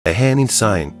A hanging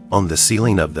sign on the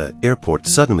ceiling of the airport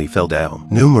suddenly fell down.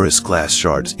 Numerous glass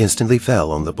shards instantly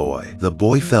fell on the boy. The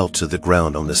boy fell to the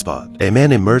ground on the spot. A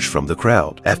man emerged from the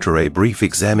crowd. After a brief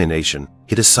examination,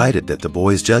 he decided that the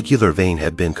boy's jugular vein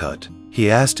had been cut.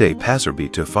 He asked a passerby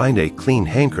to find a clean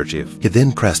handkerchief. He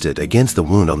then pressed it against the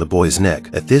wound on the boy's neck.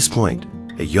 At this point,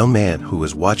 a young man who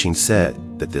was watching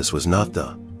said that this was not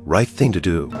the right thing to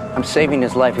do. I'm saving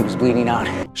his life. He was bleeding out.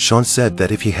 Shaun said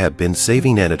that if he had been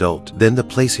saving an adult, then the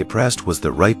place he pressed was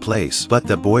the right place. But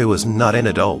the boy was not an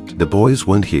adult. The boy's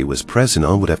wound he was pressing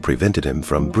on would have prevented him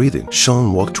from breathing.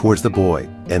 Shaun walked towards the boy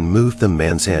and moved the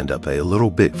man's hand up a little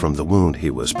bit from the wound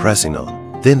he was pressing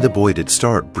on. Then the boy did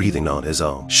start breathing on his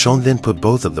own. Shaun then put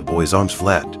both of the boy's arms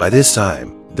flat. By this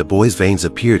time, the boy's veins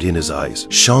appeared in his eyes.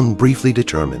 Shaun briefly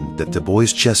determined that the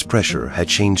boy's chest pressure had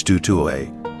changed due to a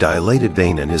dilated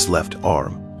vein in his left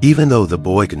arm. Even though the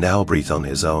boy could now breathe on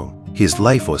his own, his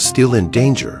life was still in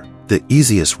danger. The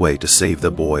easiest way to save the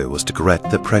boy was to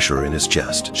correct the pressure in his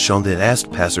chest. Shaun then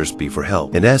asked passersby for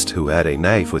help and asked who had a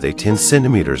knife with a 10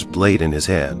 centimeters blade in his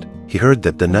hand. He heard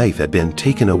that the knife had been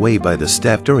taken away by the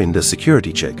staff during the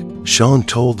security check. Shaun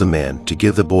told the man to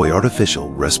give the boy artificial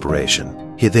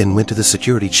respiration. He then went to the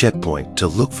security checkpoint to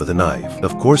look for the knife.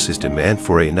 Of course, his demand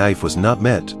for a knife was not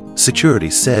met. Security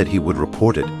said he would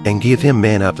report it and give him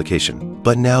an application.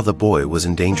 But now the boy was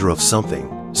in danger of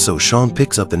something. So Shaun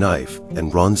picks up the knife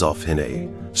and runs off in a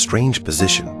strange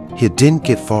position. He didn't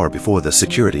get far before the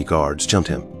security guards jumped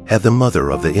him. Had the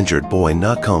mother of the injured boy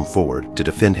not come forward to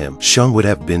defend him, Shaun would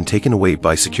have been taken away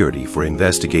by security for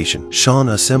investigation. Shaun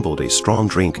assembled a strong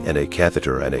drink and a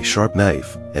catheter and a sharp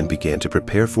knife and began to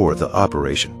prepare for the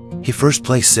operation. He first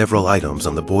placed several items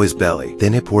on the boy's belly.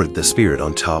 Then he poured the spirit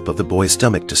on top of the boy's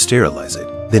stomach to sterilize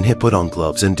it. Then he put on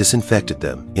gloves and disinfected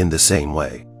them in the same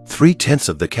way. 3/10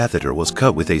 of the catheter was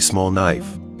cut with a small knife.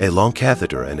 A long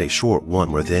catheter and a short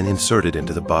one were then inserted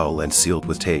into the bowel and sealed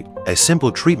with tape. A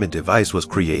simple treatment device was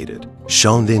created.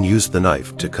 Shaun then used the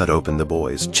knife to cut open the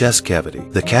boy's chest cavity.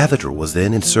 The catheter was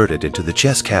then inserted into the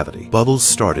chest cavity. Bubbles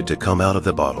started to come out of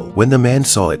the bottle. When the man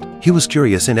saw it, he was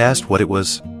curious and asked what it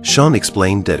was. Shaun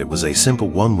explained that it was a simple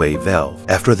one-way valve.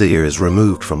 After the air is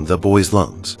removed from the boy's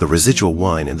lungs, the residual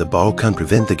wine in the bottle can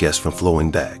prevent the gas from flowing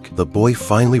back. The boy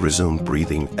finally resumed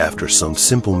breathing after some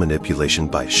simple manipulation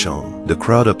by Shaun. The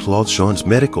crowd applauds Shaun's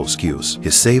medical skills.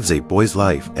 He saves a boy's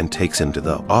life and takes him to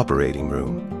the operating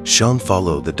room. Shaun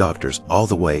followed the doctors all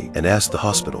the way and asked the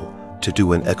hospital to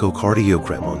do an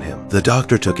echocardiogram on him. The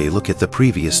doctor took a look at the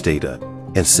previous data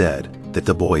and said that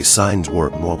the boy's signs were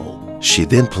normal. She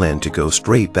then planned to go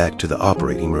straight back to the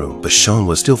operating room, but Shaun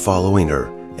was still following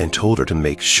her and told her to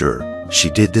make sure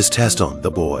she did this test on the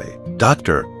boy.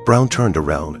 Dr. Brown turned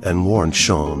around and warned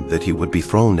Shaun that he would be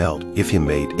thrown out if he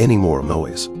made any more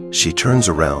noise. She turns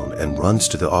around and runs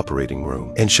to the operating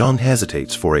room, and Shaun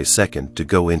hesitates for a second to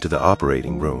go into the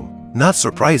operating room. Not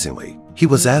surprisingly, he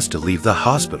was asked to leave the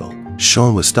hospital.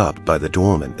 Shaun was stopped by the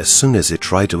doorman as soon as he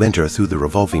tried to enter through the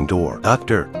revolving door.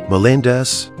 Dr.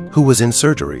 Melendez, who was in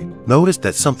surgery, noticed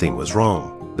that something was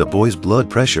wrong. The boy's blood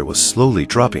pressure was slowly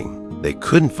dropping. They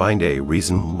couldn't find a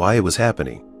reason why it was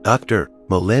happening. Dr.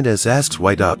 Melendez asks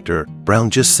why Dr. Brown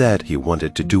just said he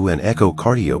wanted to do an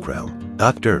echocardiogram.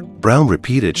 Dr. Brown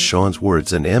repeated Shaun's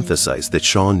words and emphasized that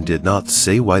Shaun did not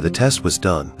say why the test was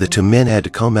done. The two men had to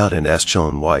come out and ask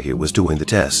Shaun why he was doing the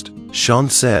test. Shaun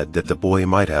said that the boy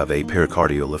might have a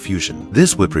pericardial effusion.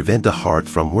 This would prevent the heart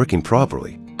from working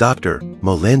properly. Dr.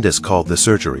 Melendez called the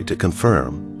surgery to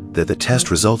confirm that the test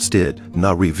results did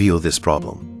not reveal this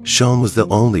problem. Shaun was the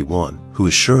only one who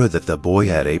was sure that the boy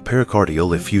had a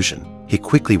pericardial effusion. He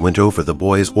quickly went over the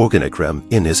boy's organogram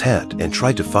in his head and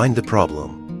tried to find the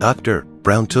problem. Dr.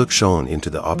 Brown took Shaun into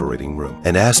the operating room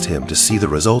and asked him to see the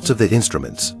results of the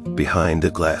instruments behind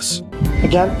the glass.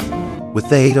 Again? With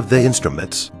the aid of the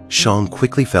instruments, Shaun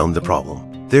quickly found the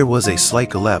problem. There was a slight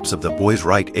collapse of the boy's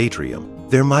right atrium.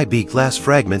 There might be glass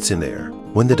fragments in there.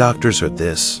 When the doctors heard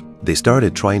this, they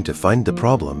started trying to find the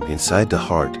problem inside the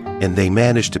heart, and they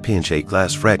managed to pinch a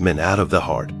glass fragment out of the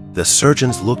heart. The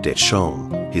surgeons looked at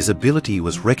Shaun. His ability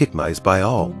was recognized by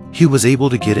all. He was able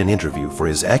to get an interview for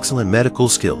his excellent medical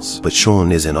skills, but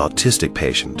Shaun is an autistic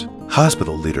patient.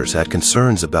 Hospital leaders had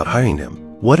concerns about hiring him.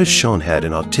 What if Shaun had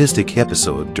an autistic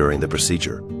episode during the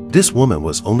procedure? This woman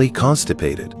was only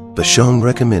constipated, but Shaun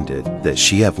recommended that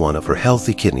she have one of her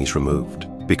healthy kidneys removed,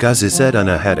 because he said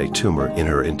Anna had a tumor in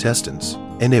her intestines,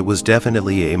 and it was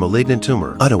definitely a malignant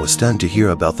tumor. Anna was stunned to hear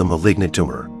about the malignant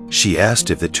tumor. She asked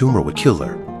if the tumor would kill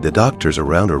her. The doctors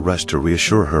around her rushed to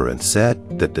reassure her and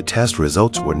said that the test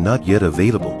results were not yet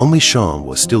available. Only Shaun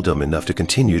was still dumb enough to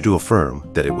continue to affirm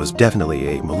that it was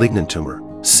definitely a malignant tumor.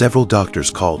 Several doctors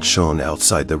called Shaun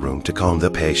outside the room to calm the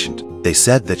patient. They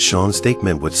said that Shaun's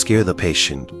statement would scare the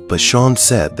patient, but Shaun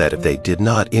said that if they did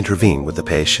not intervene with the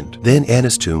patient, then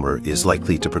Anna's tumor is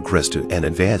likely to progress to an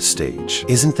advanced stage.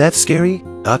 Isn't that scary?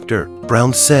 Dr.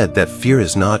 Brown said that fear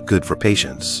is not good for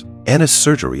patients. Anna's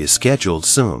surgery is scheduled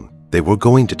soon. They were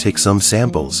going to take some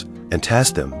samples and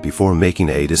test them before making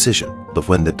a decision. But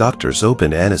when the doctors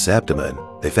opened Anna's abdomen,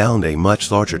 they found a much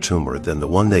larger tumor than the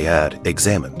one they had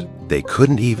examined. They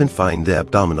couldn't even find the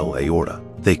abdominal aorta.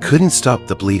 They couldn't stop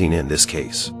the bleeding in this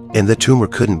case, and the tumor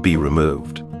couldn't be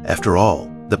removed. After all,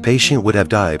 the patient would have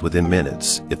died within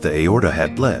minutes if the aorta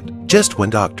had bled. Just when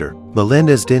Dr.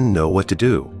 Melendez didn't know what to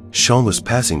do, Shaun was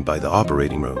passing by the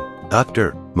operating room.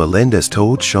 Dr. Melendez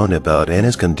told Shaun about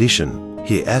Anna's condition.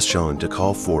 He asked Shaun to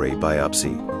call for a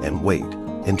biopsy and wait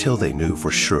until they knew for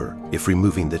sure if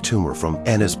removing the tumor from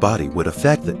Anna's body would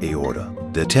affect the aorta.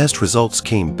 The test results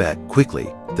came back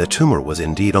quickly. The tumor was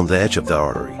indeed on the edge of the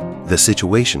artery. The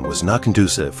situation was not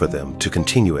conducive for them to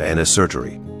continue Anna's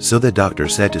surgery, so the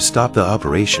doctors had to stop the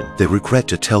operation. They regret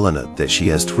to tell Anna that she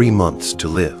has 3 months to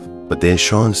live. But then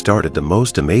Shaun started the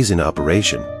most amazing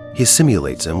operation. He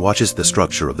simulates and watches the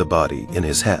structure of the body in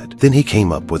his head. Then he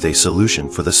came up with a solution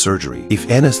for the surgery. If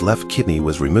Anna's left kidney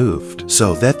was removed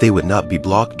so that they would not be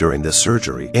blocked during the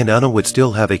surgery, and Anna would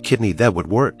still have a kidney that would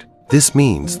work. This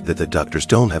means that the doctors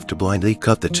don't have to blindly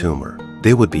cut the tumor.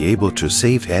 They would be able to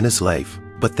save Anna's life.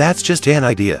 But that's just an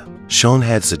idea. Shaun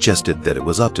had suggested that it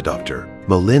was up to Dr.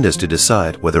 Melendez to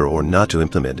decide whether or not to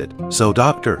implement it. So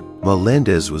Dr.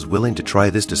 Melendez was willing to try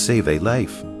this to save a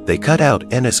life. They cut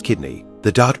out Anna's kidney.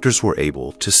 The doctors were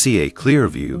able to see a clear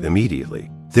view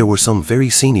immediately. There were some very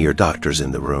senior doctors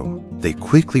in the room. They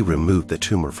quickly removed the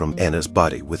tumor from Anna's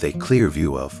body with a clear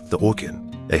view of the organ.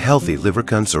 A healthy liver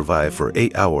can survive for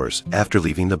 8 hours after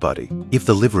leaving the body. If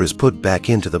the liver is put back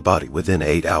into the body within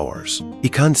 8 hours,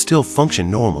 it can still function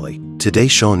normally. Today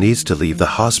Shaun needs to leave the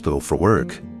hospital for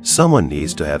work. Someone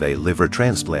needs to have a liver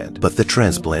transplant, but the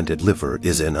transplanted liver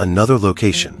is in another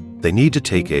location. They need to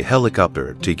take a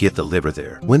helicopter to get the liver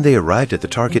there. When they arrived at the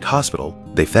target hospital,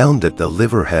 they found that the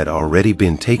liver had already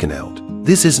been taken out.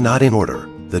 This is not in order.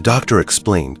 The doctor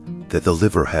explained that the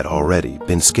liver had already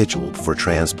been scheduled for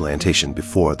transplantation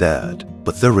before that,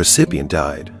 but the recipient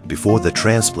died before the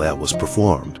transplant was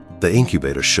performed. The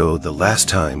incubator showed the last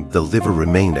time the liver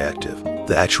remained active.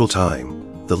 The actual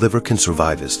time the liver can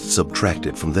survive is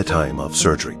subtracted from the time of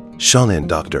surgery. Shaun and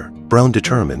Dr. Brown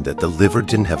determined that the liver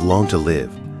didn't have long to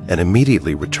live and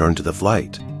immediately returned to the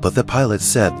flight. But the pilot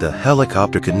said the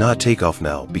helicopter could not take off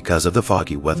now because of the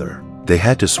foggy weather. They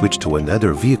had to switch to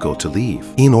another vehicle to leave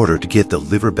in order to get the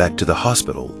liver back to the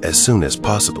hospital as soon as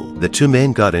possible. The two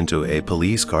men got into a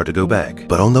police car to go back,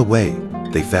 but on the way,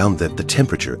 they found that the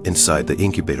temperature inside the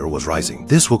incubator was rising.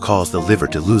 This will cause the liver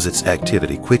to lose its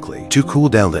activity quickly. To cool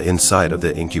down the inside of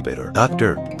the incubator,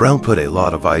 Dr. Brown put a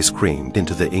lot of ice cream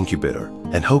into the incubator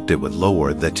and hoped it would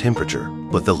lower the temperature.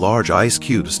 But the large ice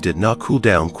cubes did not cool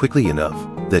down quickly enough.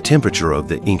 The temperature of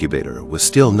the incubator was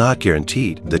still not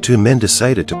guaranteed. The two men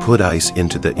decided to put ice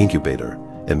into the incubator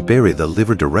and bury the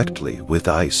liver directly with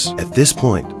ice. At this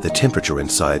point, the temperature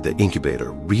inside the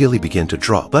incubator really began to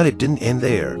drop, but it didn't end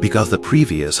there because the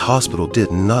previous hospital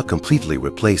did not completely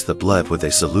replace the blood with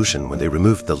a solution when they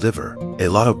removed the liver. A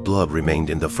lot of blood remained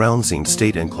in the Fraunzine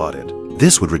state and clotted.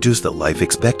 This would reduce the life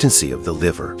expectancy of the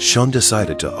liver. Shaun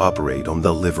decided to operate on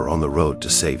the liver on the road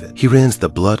to save it. He rinsed the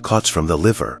blood clots from the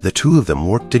liver. The two of them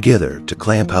worked together to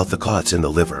clamp out the clots in the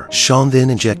liver. Shaun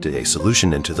then injected a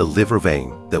solution into the liver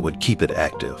vein that would keep it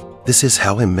active. This is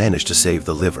how he managed to save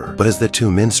the liver. But as the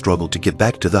two men struggled to get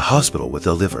back to the hospital with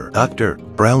the liver, Dr.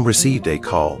 Brown received a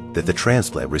call that the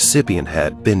transplant recipient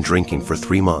had been drinking for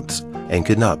 3 months and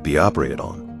could not be operated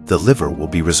on. The liver will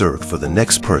be reserved for the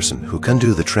next person who can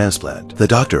do the transplant. The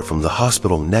doctor from the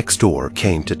hospital next door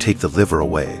came to take the liver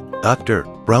away. Dr.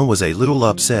 Brown was a little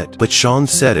upset, but Shaun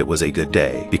said it was a good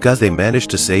day because they managed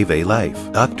to save a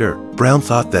life. Dr. Brown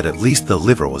thought that at least the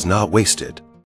liver was not wasted.